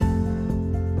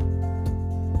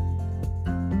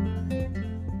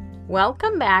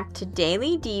Welcome back to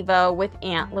Daily Devo with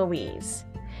Aunt Louise.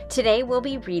 Today we'll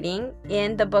be reading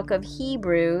in the book of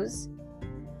Hebrews,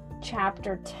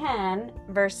 chapter 10,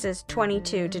 verses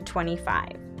 22 to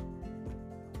 25.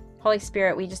 Holy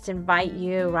Spirit, we just invite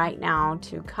you right now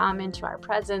to come into our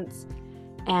presence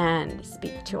and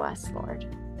speak to us, Lord.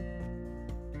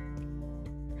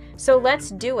 So let's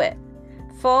do it,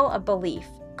 full of belief,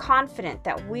 confident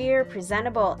that we're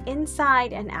presentable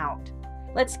inside and out.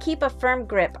 Let's keep a firm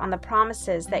grip on the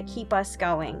promises that keep us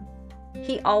going.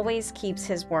 He always keeps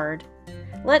his word.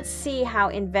 Let's see how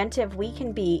inventive we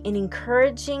can be in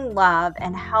encouraging love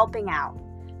and helping out,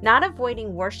 not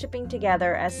avoiding worshiping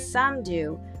together as some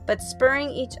do, but spurring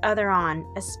each other on,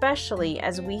 especially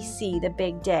as we see the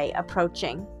big day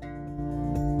approaching.